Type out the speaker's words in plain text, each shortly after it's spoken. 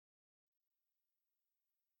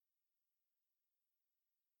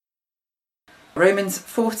Romans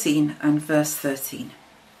 14 and verse 13.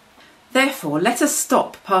 Therefore, let us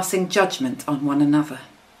stop passing judgment on one another.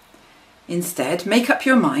 Instead, make up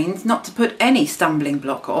your mind not to put any stumbling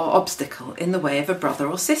block or obstacle in the way of a brother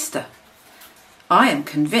or sister. I am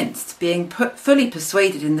convinced, being fully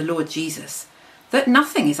persuaded in the Lord Jesus, that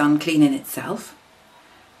nothing is unclean in itself.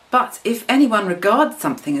 But if anyone regards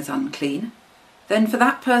something as unclean, then for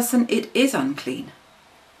that person it is unclean.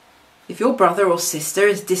 If your brother or sister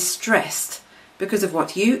is distressed because of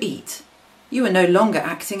what you eat, you are no longer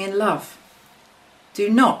acting in love. Do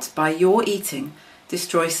not, by your eating,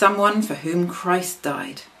 destroy someone for whom Christ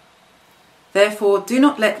died. Therefore, do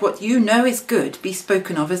not let what you know is good be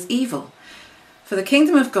spoken of as evil. For the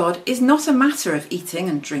kingdom of God is not a matter of eating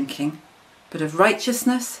and drinking, but of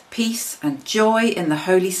righteousness, peace, and joy in the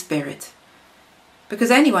Holy Spirit. Because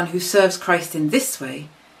anyone who serves Christ in this way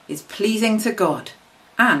is pleasing to God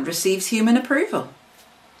and receives human approval.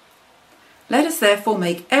 Let us therefore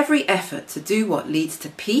make every effort to do what leads to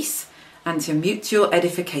peace and to mutual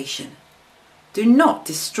edification. Do not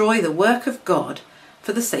destroy the work of God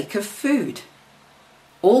for the sake of food.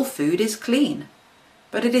 All food is clean,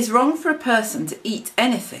 but it is wrong for a person to eat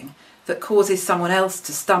anything that causes someone else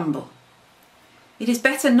to stumble. It is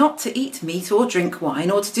better not to eat meat or drink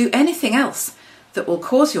wine or to do anything else that will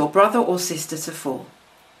cause your brother or sister to fall.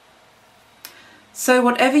 So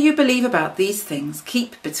whatever you believe about these things,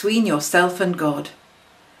 keep between yourself and God.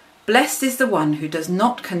 Blessed is the one who does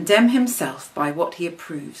not condemn himself by what he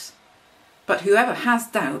approves. But whoever has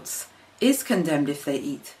doubts is condemned if they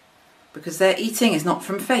eat, because their eating is not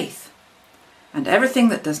from faith. And everything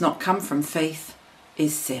that does not come from faith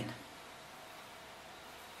is sin.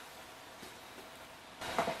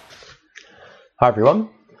 Hi everyone.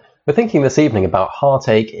 We're thinking this evening about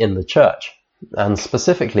heartache in the church, and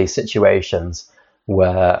specifically situations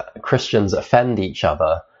where Christians offend each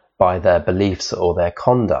other by their beliefs or their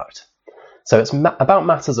conduct. So it's about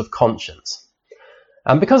matters of conscience.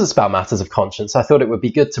 And because it's about matters of conscience, I thought it would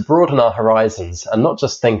be good to broaden our horizons and not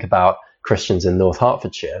just think about Christians in North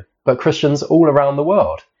Hertfordshire, but Christians all around the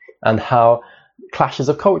world, and how clashes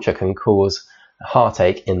of culture can cause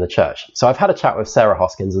heartache in the church. So I've had a chat with Sarah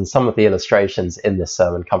Hoskins, and some of the illustrations in this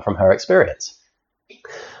sermon come from her experience.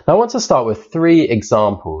 Now I want to start with 3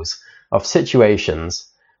 examples of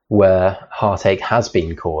situations where heartache has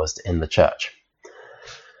been caused in the church.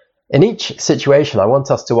 In each situation, I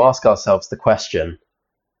want us to ask ourselves the question,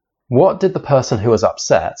 what did the person who was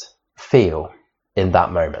upset feel in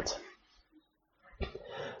that moment?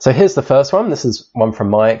 So here's the first one. This is one from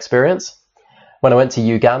my experience. When I went to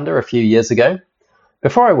Uganda a few years ago,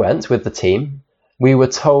 before I went with the team, we were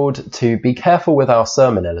told to be careful with our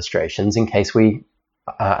sermon illustrations in case we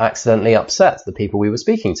accidentally upset the people we were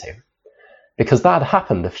speaking to, because that had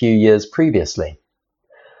happened a few years previously.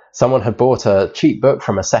 Someone had bought a cheap book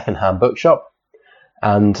from a second-hand bookshop,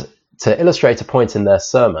 and to illustrate a point in their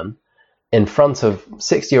sermon, in front of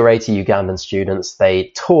 60 or 80 Ugandan students,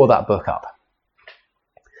 they tore that book up.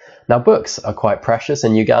 Now, books are quite precious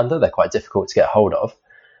in Uganda. They're quite difficult to get hold of.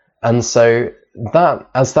 And so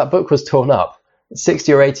as that book was torn up,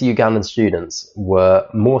 60 or 80 Ugandan students were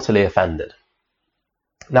mortally offended.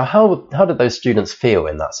 Now, how did those students feel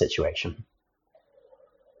in that situation?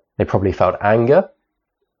 They probably felt anger.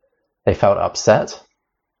 They felt upset.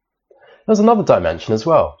 There's another dimension as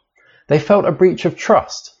well. They felt a breach of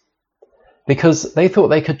trust, because they thought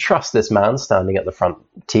they could trust this man standing at the front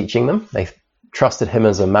teaching them. They trusted him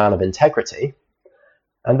as a man of integrity,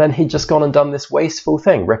 and then he'd just gone and done this wasteful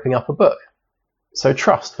thing, ripping up a book. So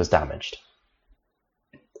trust was damaged.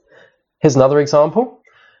 Here's another example,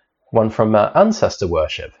 one from ancestor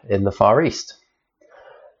worship in the Far East.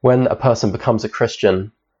 When a person becomes a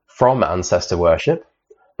Christian from ancestor worship,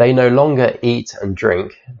 they no longer eat and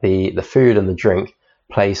drink the food and the drink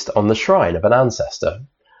placed on the shrine of an ancestor,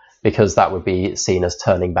 because that would be seen as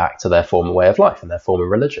turning back to their former way of life and their former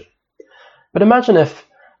religion. But imagine if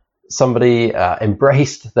somebody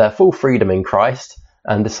embraced their full freedom in Christ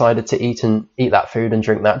and decided to eat that food and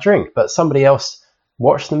drink that drink, but somebody else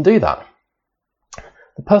watched them do that.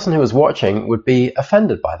 The person who was watching would be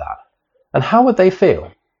offended by that. And how would they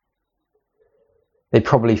feel? They'd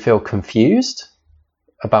probably feel confused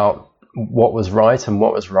about what was right and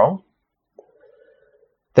what was wrong.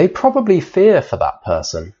 They'd probably fear for that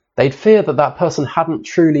person. They'd fear that that person hadn't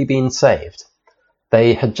truly been saved.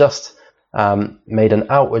 They had just made an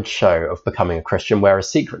outward show of becoming a Christian, whereas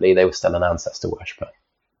secretly they were still an ancestor worshipper.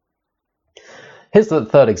 Here's the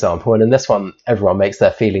third example, and in this one, everyone makes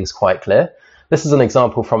their feelings quite clear. This is an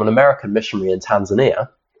example from an American missionary in Tanzania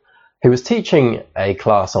who was teaching a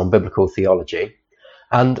class on biblical theology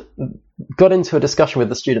and got into a discussion with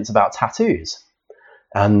the students about tattoos.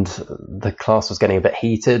 and the class was getting a bit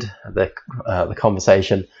heated. The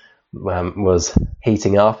conversation was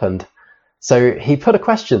heating up, and so he put a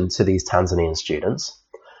question to these Tanzanian students.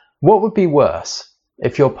 What would be worse,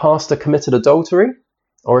 if your pastor committed adultery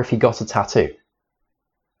or if he got a tattoo?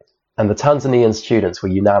 And the Tanzanian students were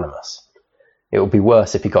unanimous. It would be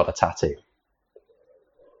worse if he got a tattoo.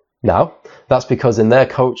 Now, that's because in their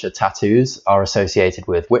culture, tattoos are associated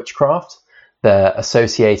with witchcraft. They're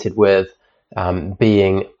associated with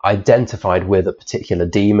being identified with a particular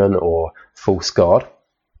demon or false god.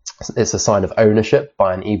 It's a sign of ownership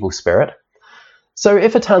by an evil spirit. So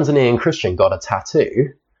if a Tanzanian Christian got a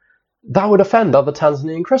tattoo, that would offend other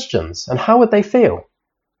Tanzanian Christians. And how would they feel?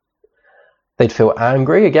 They'd feel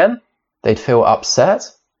angry again. They'd feel upset.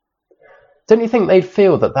 Don't you think they'd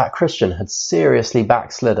feel that that Christian had seriously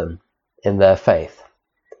backslidden in their faith?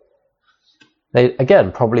 They'd,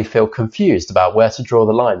 again, probably feel confused about where to draw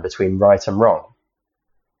the line between right and wrong.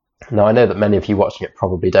 Now, I know that many of you watching it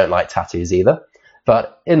probably don't like tattoos either,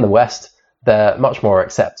 but in the West, they're much more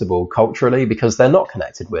acceptable culturally because they're not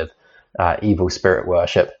connected with evil spirit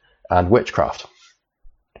worship and witchcraft.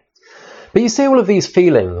 But you see all of these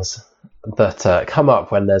feelings that come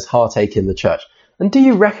up when there's heartache in the church. And do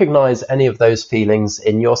you recognize any of those feelings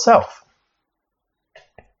in yourself?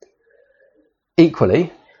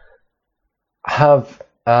 Equally, have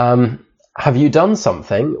you done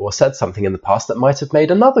something or said something in the past that might have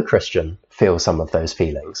made another Christian feel some of those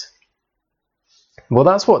feelings? Well,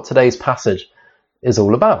 that's what today's passage is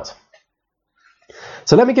all about.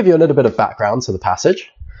 So let me give you a little bit of background to the passage.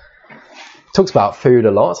 It talks about food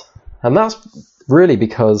a lot, and that's really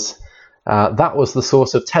because that was the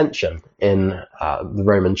source of tension in the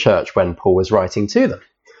Roman church when Paul was writing to them.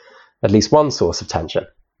 At least one source of tension.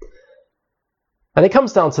 And it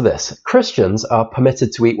comes down to this. Christians are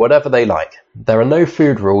permitted to eat whatever they like. There are no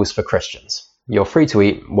food rules for Christians. You're free to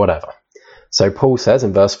eat whatever. So Paul says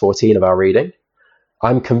in verse 14 of our reading,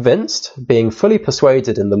 I'm convinced, being fully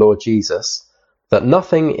persuaded in the Lord Jesus, that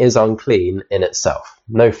nothing is unclean in itself.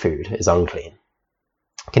 No food is unclean.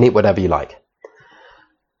 You can eat whatever you like.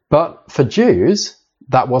 But for Jews,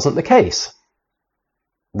 that wasn't the case.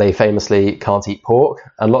 They famously can't eat pork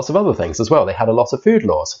and lots of other things as well. They had a lot of food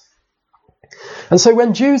laws. And so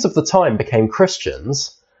when Jews of the time became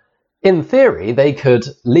Christians, in theory, they could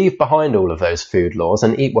leave behind all of those food laws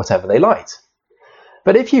and eat whatever they liked.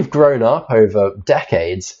 But if you've grown up over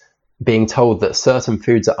decades being told that certain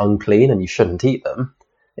foods are unclean and you shouldn't eat them,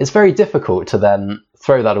 it's very difficult to then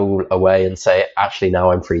throw that all away and say, actually,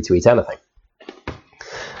 now I'm free to eat anything.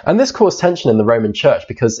 And this caused tension in the Roman church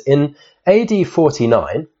because in AD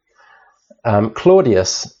 49,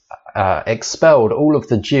 Claudius expelled all of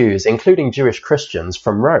the Jews, including Jewish Christians,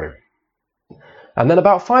 from Rome. And then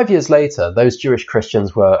about 5 years later, those Jewish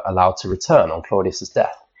Christians were allowed to return on Claudius's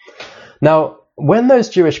death. Now, when those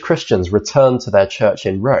Jewish Christians returned to their church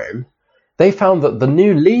in Rome, they found that the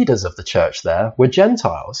new leaders of the church there were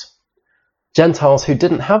Gentiles. Gentiles who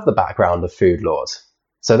didn't have the background of food laws.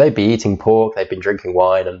 So they'd be eating pork, they'd been drinking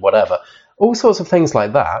wine and whatever, all sorts of things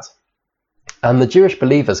like that. And the Jewish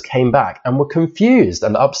believers came back and were confused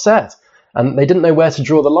and upset. And they didn't know where to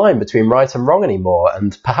draw the line between right and wrong anymore.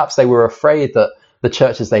 And perhaps they were afraid that the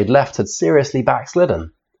churches they'd left had seriously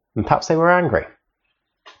backslidden. And perhaps they were angry.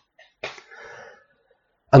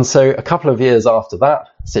 And so a couple of years after that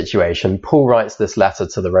situation, Paul writes this letter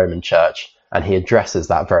to the Roman church and he addresses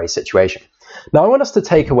that very situation. Now, I want us to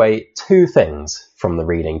take away two things from the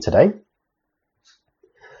reading today.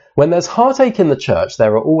 When there's heartache in the church,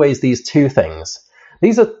 there are always these two things.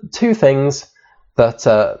 These are two things that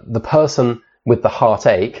the person with the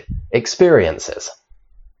heartache experiences.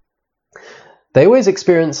 They always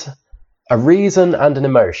experience a reason and an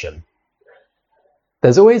emotion.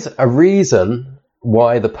 There's always a reason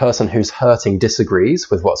why the person who's hurting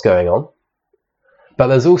disagrees with what's going on, but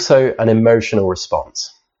there's also an emotional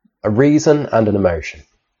response. A reason and an emotion.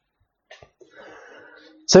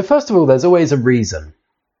 So first of all, there's always a reason.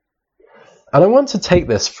 And I want to take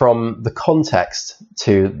this from the context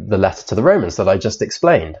to the letter to the Romans that I just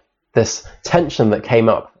explained. This tension that came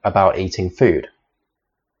up about eating food.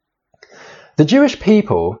 The Jewish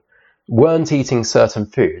people weren't eating certain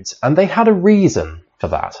foods, and they had a reason for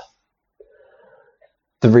that.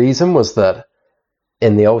 The reason was that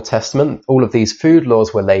in the Old Testament, all of these food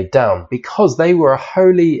laws were laid down because they were a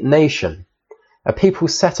holy nation, a people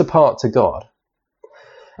set apart to God.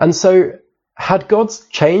 And so, had God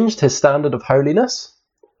changed his standard of holiness?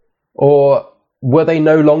 Or were they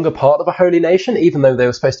no longer part of a holy nation, even though they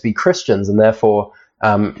were supposed to be Christians and therefore,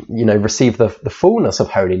 receive the fullness of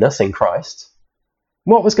holiness in Christ?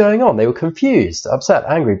 What was going on? They were confused, upset,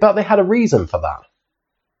 angry, but they had a reason for that.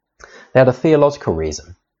 They had a theological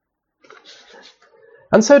reason.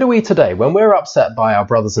 And so do we today. When we're upset by our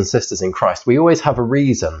brothers and sisters in Christ, we always have a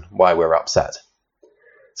reason why we're upset.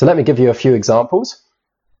 So let me give you a few examples.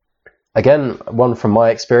 Again, one from my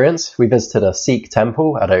experience. We visited a Sikh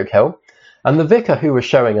temple at Oak Hill, and the vicar who was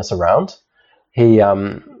showing us around, he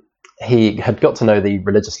had got to know the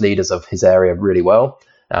religious leaders of his area really well,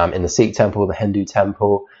 in the Sikh temple, the Hindu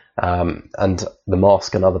temple, and the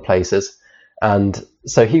mosque and other places. And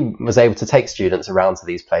so he was able to take students around to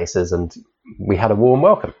these places, and we had a warm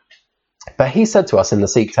welcome. But he said to us in the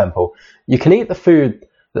Sikh temple, you can eat the food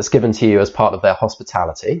that's given to you as part of their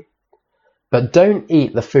hospitality, but don't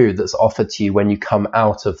eat the food that's offered to you when you come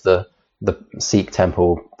out of the Sikh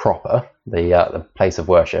temple proper, the place of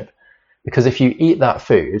worship, because if you eat that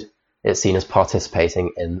food, it's seen as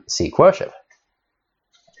participating in Sikh worship.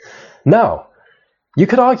 Now, you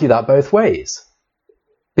could argue that both ways,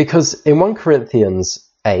 because in 1 Corinthians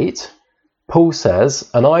 8, Paul says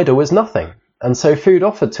an idol is nothing, and so food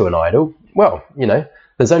offered to an idol, well,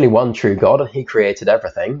 there's only one true God and he created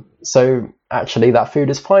everything, so actually that food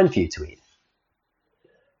is fine for you to eat.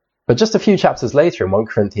 But just a few chapters later in 1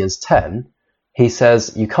 Corinthians 10, he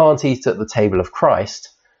says you can't eat at the table of Christ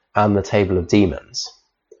and the table of demons.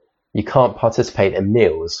 You can't participate in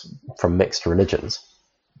meals from mixed religions.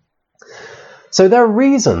 So there are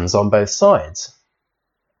reasons on both sides.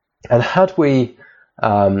 And had we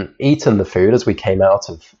eaten the food as we came out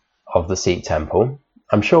of the Sikh temple,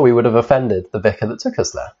 I'm sure we would have offended the vicar who took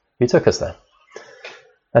us there.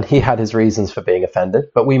 And he had his reasons for being offended,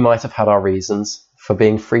 but we might have had our reasons for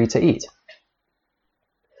being free to eat.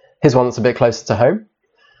 Here's one that's a bit closer to home.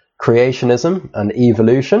 Creationism and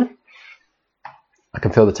evolution. I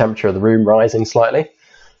can feel the temperature of the room rising slightly.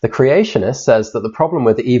 The creationist says that the problem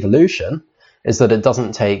with evolution is that it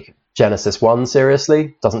doesn't take Genesis 1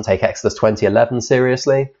 seriously, doesn't take Exodus 20:11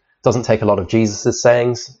 seriously, doesn't take a lot of Jesus'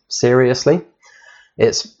 sayings seriously.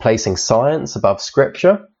 It's placing science above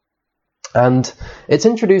scripture, and it's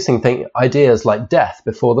introducing ideas like death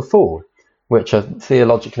before the fall, which are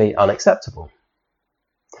theologically unacceptable.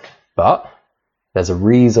 But there's a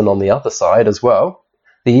reason on the other side as well.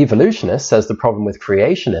 The evolutionist says the problem with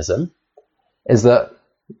creationism is that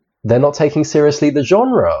they're not taking seriously the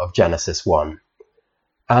genre of Genesis 1.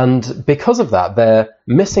 And because of that, they're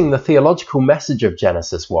missing the theological message of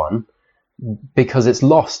Genesis 1 because it's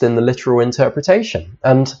lost in the literal interpretation.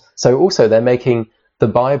 And so also they're making the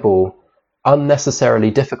Bible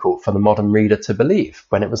unnecessarily difficult for the modern reader to believe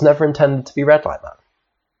when it was never intended to be read like that.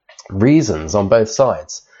 Reasons on both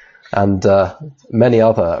sides, and many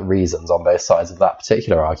other reasons on both sides of that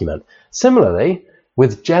particular argument. Similarly,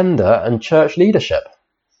 with gender and church leadership.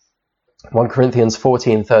 1 Corinthians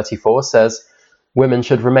 14:34 says, women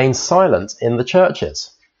should remain silent in the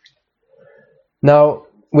churches. Now,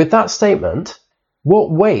 with that statement,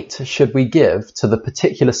 what weight should we give to the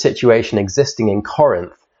particular situation existing in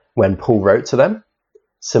Corinth when Paul wrote to them?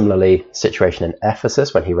 Similarly, situation in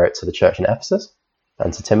Ephesus when he wrote to the church in Ephesus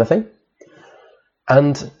and to Timothy.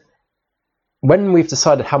 And when we've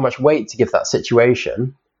decided how much weight to give that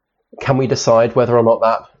situation, can we decide whether or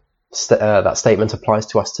not that statement applies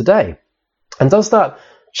to us today? And does that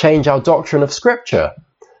change our doctrine of Scripture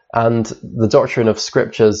and the doctrine of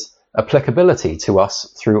Scripture's applicability to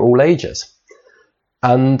us through all ages?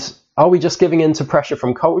 And are we just giving in to pressure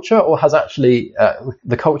from culture, or has actually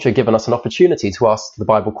the culture given us an opportunity to ask the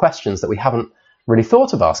Bible questions that we haven't really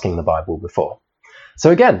thought of asking the Bible before?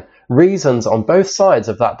 So again, reasons on both sides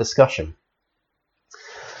of that discussion.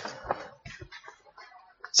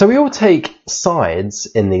 So we all take sides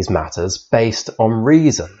in these matters based on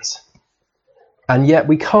reasons, and yet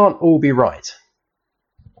we can't all be right.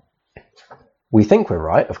 We think we're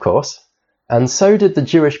right, of course, and so did the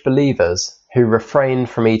Jewish believers who refrained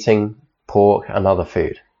from eating pork and other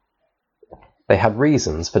food. They had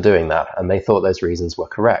reasons for doing that, and they thought those reasons were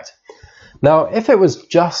correct. Now, if it was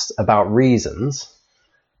just about reasons,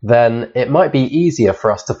 then it might be easier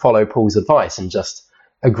for us to follow Paul's advice and just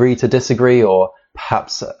agree to disagree, or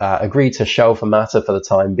perhaps agree to shelve a matter for the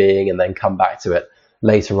time being and then come back to it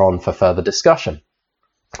later on for further discussion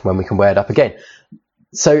when we can weigh it up again.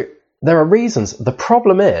 So there are reasons. The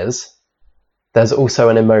problem is there's also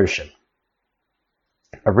an emotion.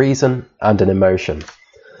 A reason and an emotion.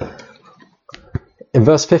 In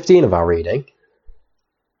verse 15 of our reading,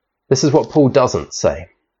 this is what Paul doesn't say.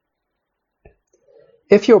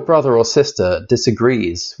 If your brother or sister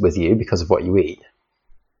disagrees with you because of what you eat,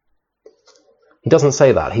 he doesn't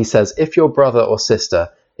say that. He says, if your brother or sister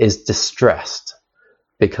is distressed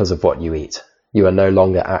because of what you eat, you are no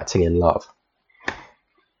longer acting in love.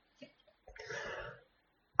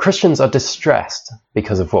 Christians are distressed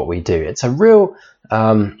because of what we do. It's a real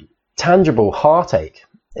tangible heartache.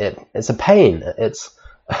 It's a pain. It's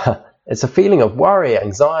a feeling of worry,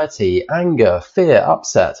 anxiety, anger, fear,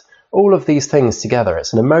 upset, all of these things together.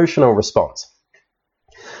 It's an emotional response.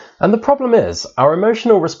 And the problem is, our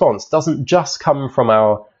emotional response doesn't just come from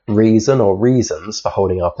our reason or reasons for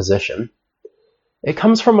holding our position. It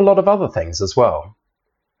comes from a lot of other things as well.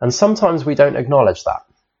 And sometimes we don't acknowledge that.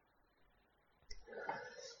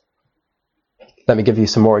 Let me give you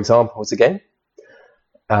some more examples again.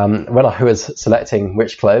 When I was selecting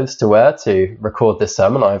which clothes to wear to record this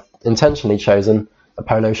sermon, I've intentionally chosen a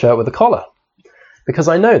polo shirt with a collar, because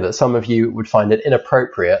I know that some of you would find it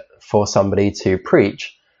inappropriate for somebody to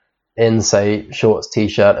preach in, say, shorts,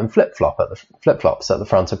 t-shirt and flip-flops at the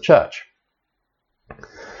front of church.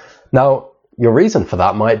 Now, your reason for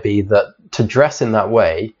that might be that to dress in that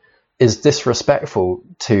way is disrespectful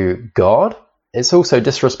to God. It's also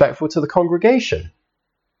disrespectful to the congregation.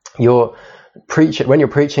 When you're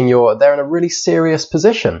preaching, you're there in a really serious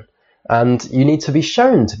position, and you need to be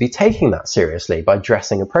shown to be taking that seriously by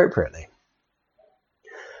dressing appropriately.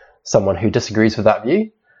 Someone who disagrees with that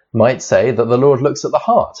view might say that the Lord looks at the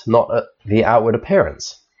heart, not at the outward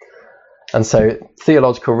appearance. And so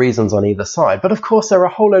theological reasons on either side. But of course, there are a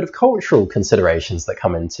whole load of cultural considerations that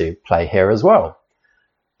come into play here as well.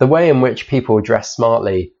 The way in which people dress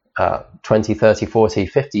smartly 20, 30, 40,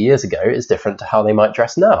 50 years ago is different to how they might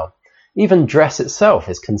dress now. Even dress itself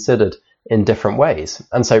is considered in different ways.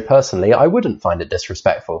 And so personally, I wouldn't find it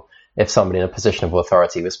disrespectful if somebody in a position of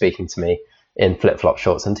authority was speaking to me in flip-flop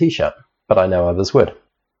shorts and t-shirt, but I know others would.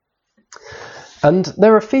 And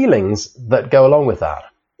there are feelings that go along with that.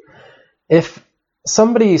 If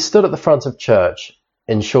somebody stood at the front of church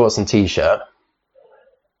in shorts and t-shirt,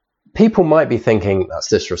 people might be thinking that's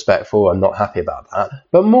disrespectful, I'm not happy about that.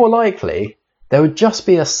 But more likely, there would just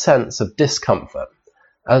be a sense of discomfort,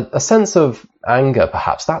 a sense of anger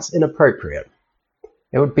perhaps. That's inappropriate.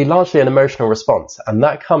 It would be largely an emotional response, and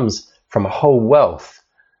that comes from a whole wealth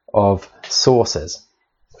of sources,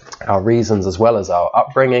 our reasons as well as our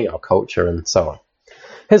upbringing, our culture, and so on.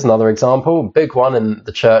 Here's another example, big one in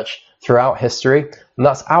the church throughout history, and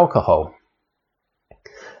that's alcohol.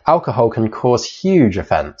 Alcohol can cause huge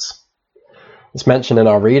offence. It's mentioned in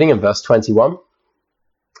our reading in verse 21.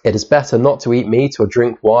 It is better not to eat meat or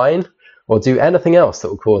drink wine or do anything else that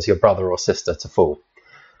will cause your brother or sister to fall.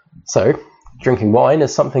 So, drinking wine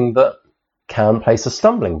is something that can place a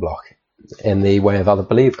stumbling block in the way of other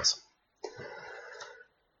believers.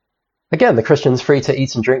 Again, the Christian's free to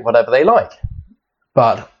eat and drink whatever they like,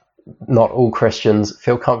 but not all Christians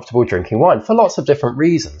feel comfortable drinking wine for lots of different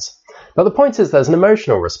reasons. But the point is there's an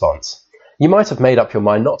emotional response. You might have made up your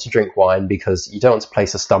mind not to drink wine because you don't want to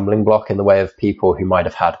place a stumbling block in the way of people who might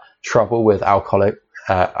have had trouble with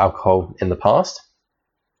alcohol in the past.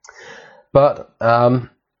 But there'll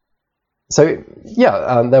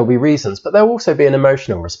be reasons, but there'll also be an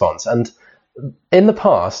emotional response. And in the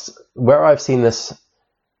past, where I've seen this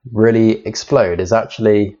really explode is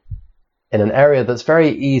actually in an area that's very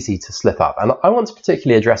easy to slip up. And I want to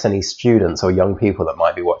particularly address any students or young people that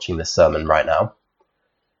might be watching this sermon right now.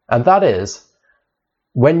 And that is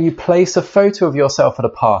when you place a photo of yourself at a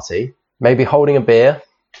party, maybe holding a beer,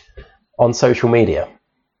 on social media.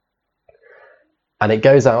 And it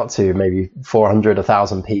goes out to maybe 400,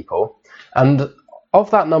 1,000 people. And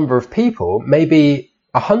of that number of people, maybe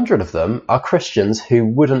 100 of them are Christians who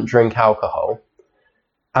wouldn't drink alcohol.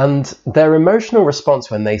 And their emotional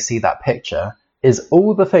response when they see that picture is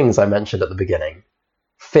all the things I mentioned at the beginning.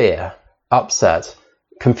 Fear, upset,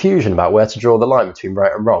 confusion about where to draw the line between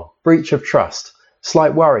right and wrong, breach of trust,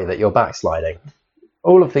 slight worry that you're backsliding.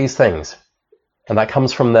 All of these things. And that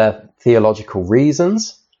comes from their theological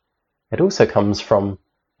reasons. It also comes from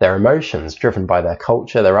their emotions, driven by their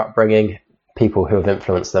culture, their upbringing, people who have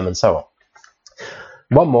influenced them, and so on.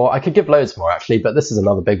 One more, I could give loads more actually, but this is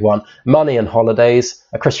another big one. Money and holidays.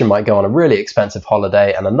 A Christian might go on a really expensive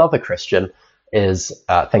holiday and another Christian is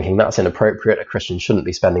thinking that's inappropriate. A Christian shouldn't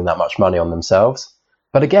be spending that much money on themselves.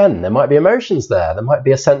 But again, there might be emotions there. There might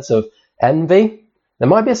be a sense of envy. There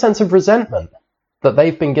might be a sense of resentment that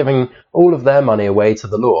they've been giving all of their money away to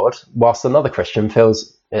the Lord, whilst another Christian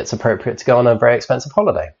feels it's appropriate to go on a very expensive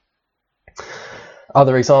holiday.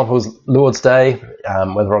 Other examples, Lord's Day,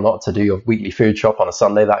 whether or not to do your weekly food shop on a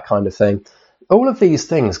Sunday, that kind of thing. All of these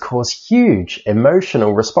things cause huge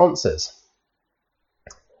emotional responses.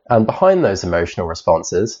 And behind those emotional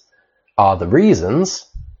responses are the reasons,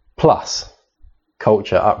 plus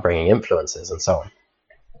culture, upbringing, influences, and so on.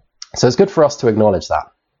 So it's good for us to acknowledge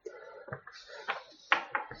that.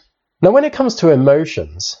 Now, when it comes to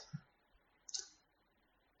emotions,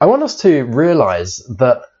 I want us to realize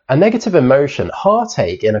that a negative emotion,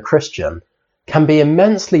 heartache in a Christian, can be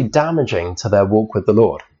immensely damaging to their walk with the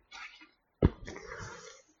Lord.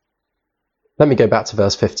 Let me go back to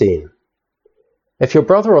verse 15. If your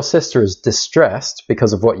brother or sister is distressed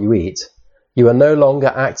because of what you eat, you are no longer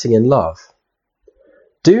acting in love.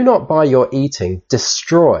 Do not by your eating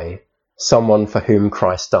destroy someone for whom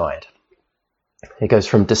Christ died. It goes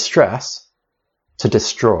from distress to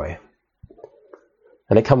destroy.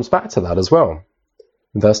 And it comes back to that as well.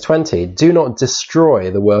 In verse 20, do not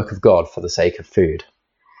destroy the work of God for the sake of food.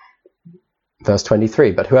 Verse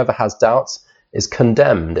 23, but whoever has doubts is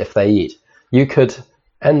condemned if they eat. You could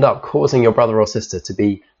end up causing your brother or sister to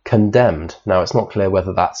be condemned. Now, it's not clear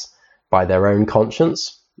whether that's by their own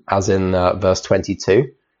conscience, as in verse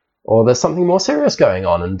 22, or there's something more serious going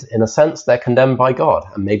on, and in a sense, they're condemned by God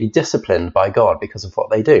and maybe disciplined by God because of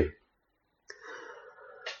what they do.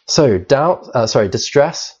 So,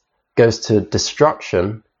 distress goes to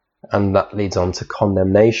destruction, and that leads on to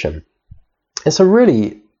condemnation. It's a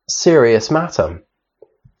really serious matter.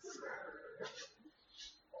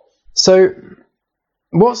 So,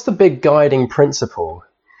 what's the big guiding principle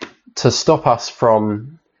to stop us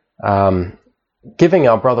from giving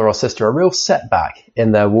our brother or sister a real setback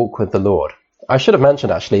in their walk with the Lord? I should have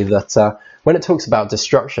mentioned actually that when it talks about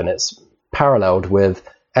destruction, it's paralleled with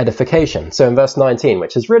edification. So in verse 19,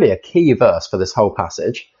 which is really a key verse for this whole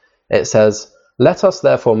passage, it says, let us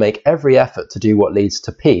therefore make every effort to do what leads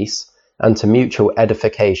to peace and to mutual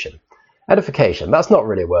edification. Edification, that's not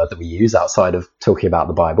really a word that we use outside of talking about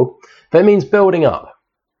the Bible, but it means building up.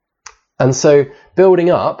 And so building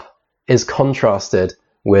up is contrasted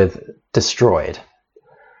with destroyed.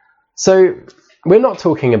 So we're not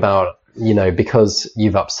talking about, because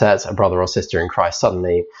you've upset a brother or sister in Christ,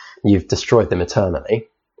 suddenly you've destroyed them eternally.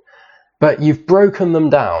 But you've broken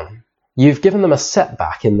them down. You've given them a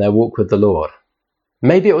setback in their walk with the Lord.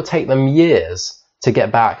 Maybe it will take them years to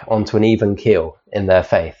get back onto an even keel in their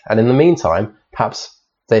faith. And in the meantime, perhaps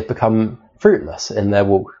they've become fruitless in their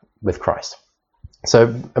walk with Christ.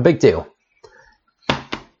 So a big deal.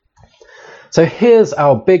 So here's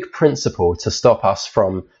our big principle to stop us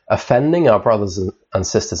from offending our brothers and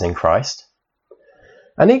sisters in Christ,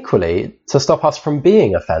 and equally to stop us from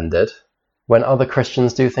being offended when other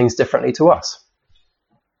Christians do things differently to us.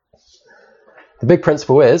 The big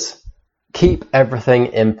principle is keep everything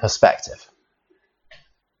in perspective.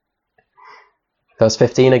 Verse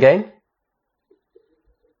 15 again.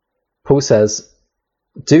 Paul says,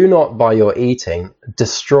 do not by your eating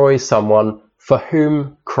destroy someone for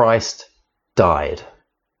whom Christ died.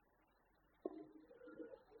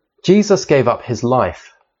 Jesus gave up his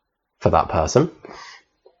life for that person.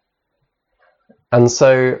 And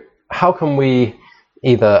so how can we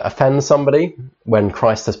either offend somebody when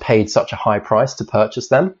Christ has paid such a high price to purchase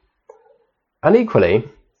them? And equally,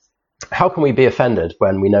 how can we be offended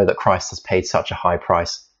when we know that Christ has paid such a high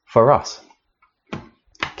price for us?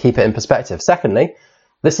 Keep it in perspective. Secondly,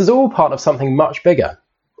 this is all part of something much bigger.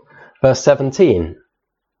 Verse 17,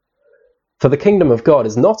 for the kingdom of God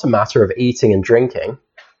is not a matter of eating and drinking,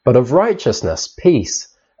 but of righteousness, peace,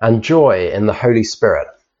 and joy in the Holy Spirit.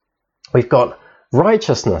 We've got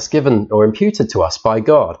righteousness given or imputed to us by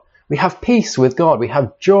God. We have peace with God. We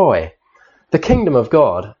have joy. The kingdom of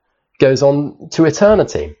God goes on to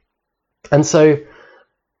eternity. And so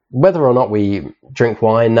whether or not we drink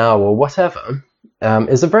wine now or whatever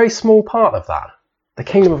is a very small part of that. The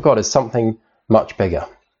kingdom of God is something much bigger.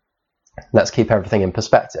 Let's keep everything in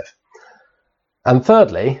perspective. And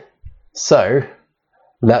thirdly, so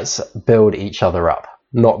let's build each other up,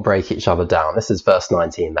 not break each other down. This is verse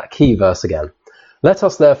 19, that key verse again. Let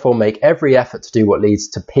us therefore make every effort to do what leads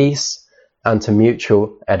to peace and to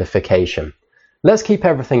mutual edification. Let's keep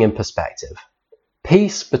everything in perspective.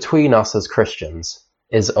 Peace between us as Christians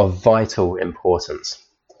is of vital importance.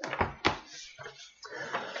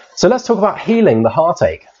 So let's talk about healing the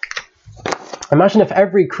heartache. Imagine if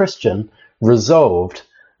every Christian resolved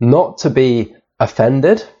not to be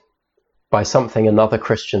offended by something another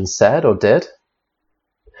Christian said or did,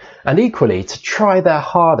 and equally to try their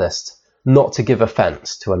hardest not to give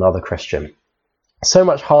offense to another Christian. So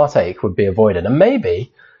much heartache would be avoided, and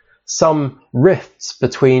maybe some rifts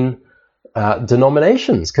between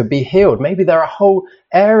denominations could be healed. Maybe there are whole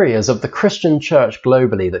areas of the Christian church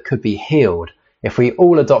globally that could be healed if we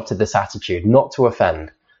all adopted this attitude not to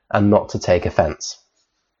offend and not to take offense.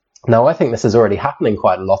 Now, I think this is already happening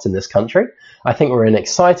quite a lot in this country. I think we're in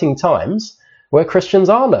exciting times where Christians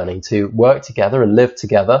are learning to work together and live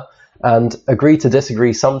together and agree to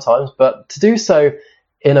disagree sometimes, but to do so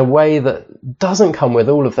in a way that doesn't come with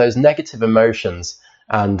all of those negative emotions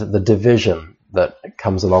and the division that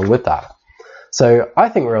comes along with that. So I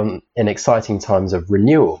think we're in exciting times of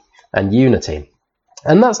renewal and unity.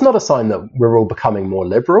 And that's not a sign that we're all becoming more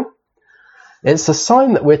liberal. It's a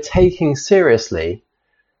sign that we're taking seriously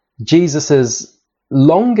Jesus's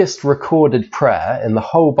longest recorded prayer in the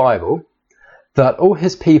whole Bible, that all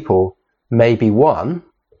his people may be one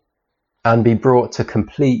and be brought to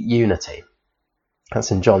complete unity.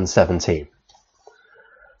 That's in John 17.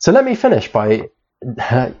 So let me finish by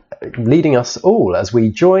leading us all, as we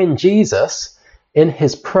join Jesus in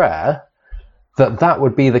his prayer, that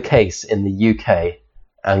would be the case in the UK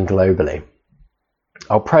and globally.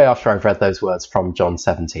 I'll pray after I've read those words from John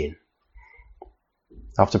 17.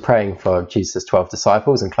 After praying for Jesus' 12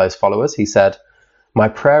 disciples and close followers, he said, "My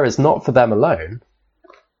prayer is not for them alone.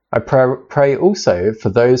 I pray also for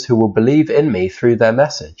those who will believe in me through their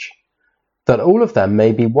message, that all of them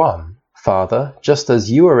may be one, Father, just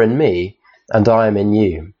as you are in me and I am in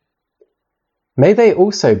you. May they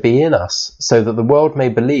also be in us, so that the world may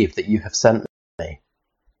believe that you have sent me.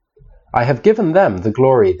 I have given them the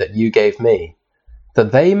glory that you gave me,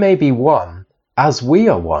 that they may be one as we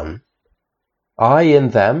are one, I in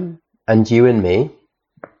them and you in me,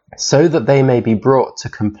 so that they may be brought to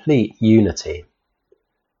complete unity.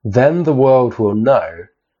 Then the world will know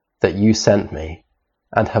that you sent me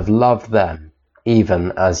and have loved them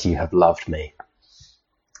even as you have loved me."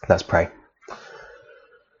 Let's pray.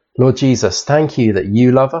 Lord Jesus, thank you that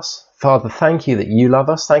you love us. Father, thank you that you love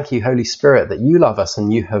us. Thank you, Holy Spirit, that you love us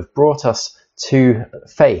and you have brought us to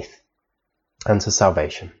faith and to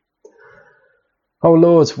salvation. Oh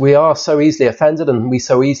Lord, we are so easily offended and we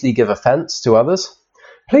so easily give offence to others.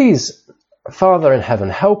 Please, Father in heaven,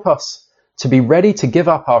 help us to be ready to give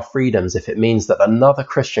up our freedoms if it means that another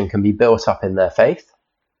Christian can be built up in their faith.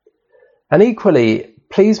 And equally,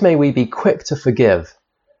 please may we be quick to forgive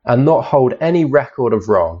and not hold any record of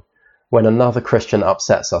wrong when another Christian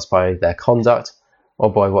upsets us by their conduct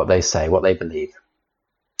or by what they say, what they believe.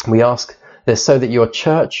 We ask this so that your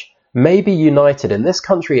church may be united in this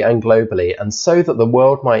country and globally, and so that the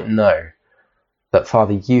world might know that,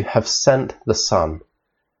 Father, you have sent the Son,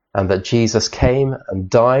 and that Jesus came and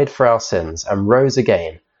died for our sins and rose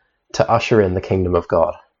again to usher in the kingdom of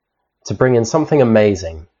God, to bring in something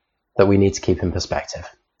amazing that we need to keep in perspective.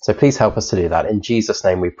 So please help us to do that. In Jesus'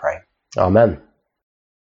 name we pray. Amen.